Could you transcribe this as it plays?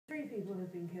has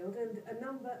been killed and a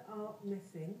number are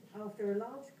missing after a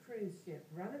large cruise ship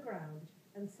ran aground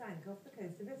and sank off the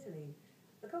coast of Italy.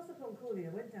 The Costa Concordia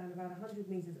went down about 100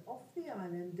 metres off the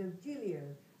island of Giglio,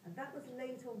 and that was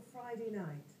late on Friday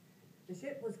night. The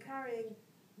ship was carrying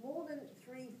more than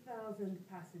 3,000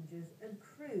 passengers and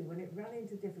crew when it ran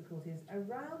into difficulties.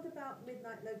 Around about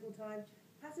midnight local time,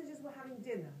 passengers were having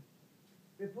dinner.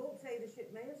 Reports say the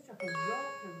ship may have struck a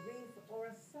rock, a reef or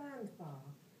a sandbar.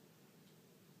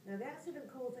 Now the accident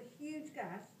caused a huge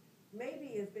gash,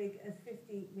 maybe as big as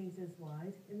 50 metres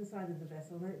wide, in the side of the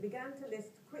vessel, and it began to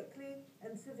list quickly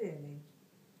and severely.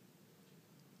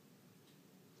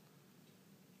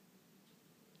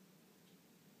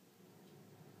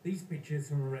 These pictures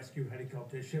from a rescue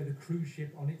helicopter show the cruise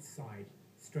ship on its side.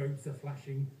 Strobes are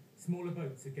flashing, smaller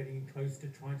boats are getting in close to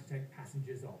try to take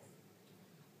passengers off.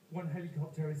 One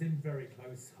helicopter is in very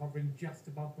close, hovering just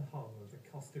above the hull of the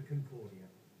Costa Concordia.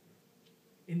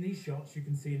 In these shots you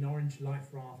can see an orange life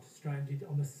raft stranded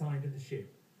on the side of the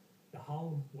ship. The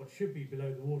hull, what should be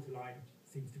below the waterline,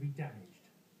 seems to be damaged.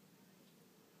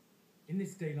 In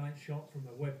this daylight shot from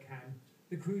a webcam,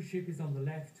 the cruise ship is on the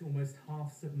left, almost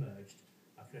half submerged.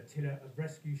 A flotilla of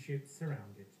rescue ships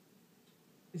surround it.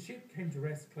 The ship came to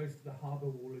rest close to the harbour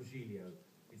wall of Giglio.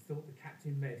 It's thought the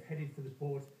captain may have headed for the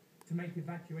port to make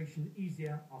evacuation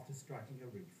easier after striking a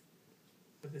reef.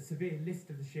 But the severe list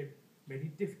of the ship made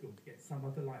it difficult to get some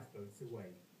of the lifeboats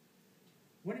away.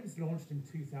 When it was launched in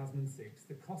 2006,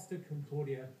 the Costa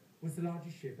Concordia was the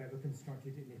largest ship ever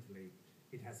constructed in Italy.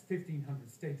 It has 1,500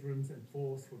 staterooms and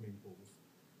 4 swimming pools.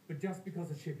 But just because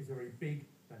a ship is very big,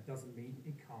 that doesn't mean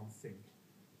it can't sink.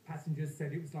 Passengers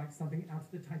said it was like something out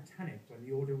of the Titanic when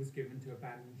the order was given to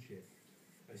abandon ship.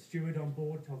 A steward on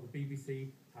board told the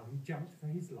BBC how he jumped for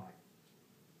his life.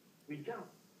 We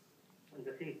jumped on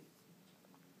the sea.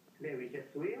 Then we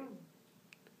just swim,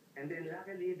 and then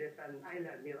luckily there's an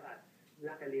island near us.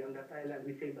 Luckily on that island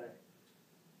we saved us.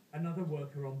 Another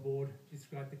worker on board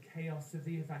described the chaos of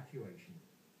the evacuation.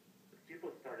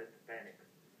 People started to panic.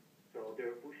 So they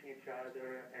were pushing each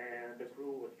other, and the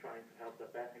crew was trying to help the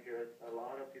passengers. A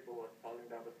lot of people were falling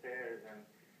down the stairs, and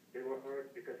they were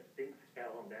hurt because things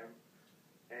fell on them.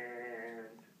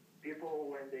 And people,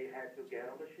 when they had to get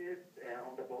on the ship,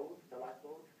 on the boats, the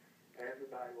lifeboats,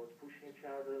 everybody was pushing each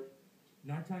other.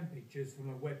 Nighttime pictures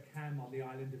from a webcam on the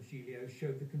island of Giglio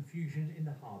showed the confusion in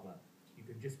the harbour. You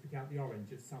could just pick out the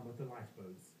orange of some of the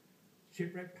lifeboats.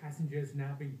 Shipwrecked passengers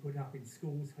now being put up in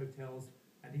schools, hotels,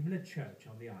 and even a church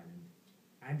on the island.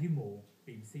 Andy Moore,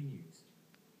 BBC News.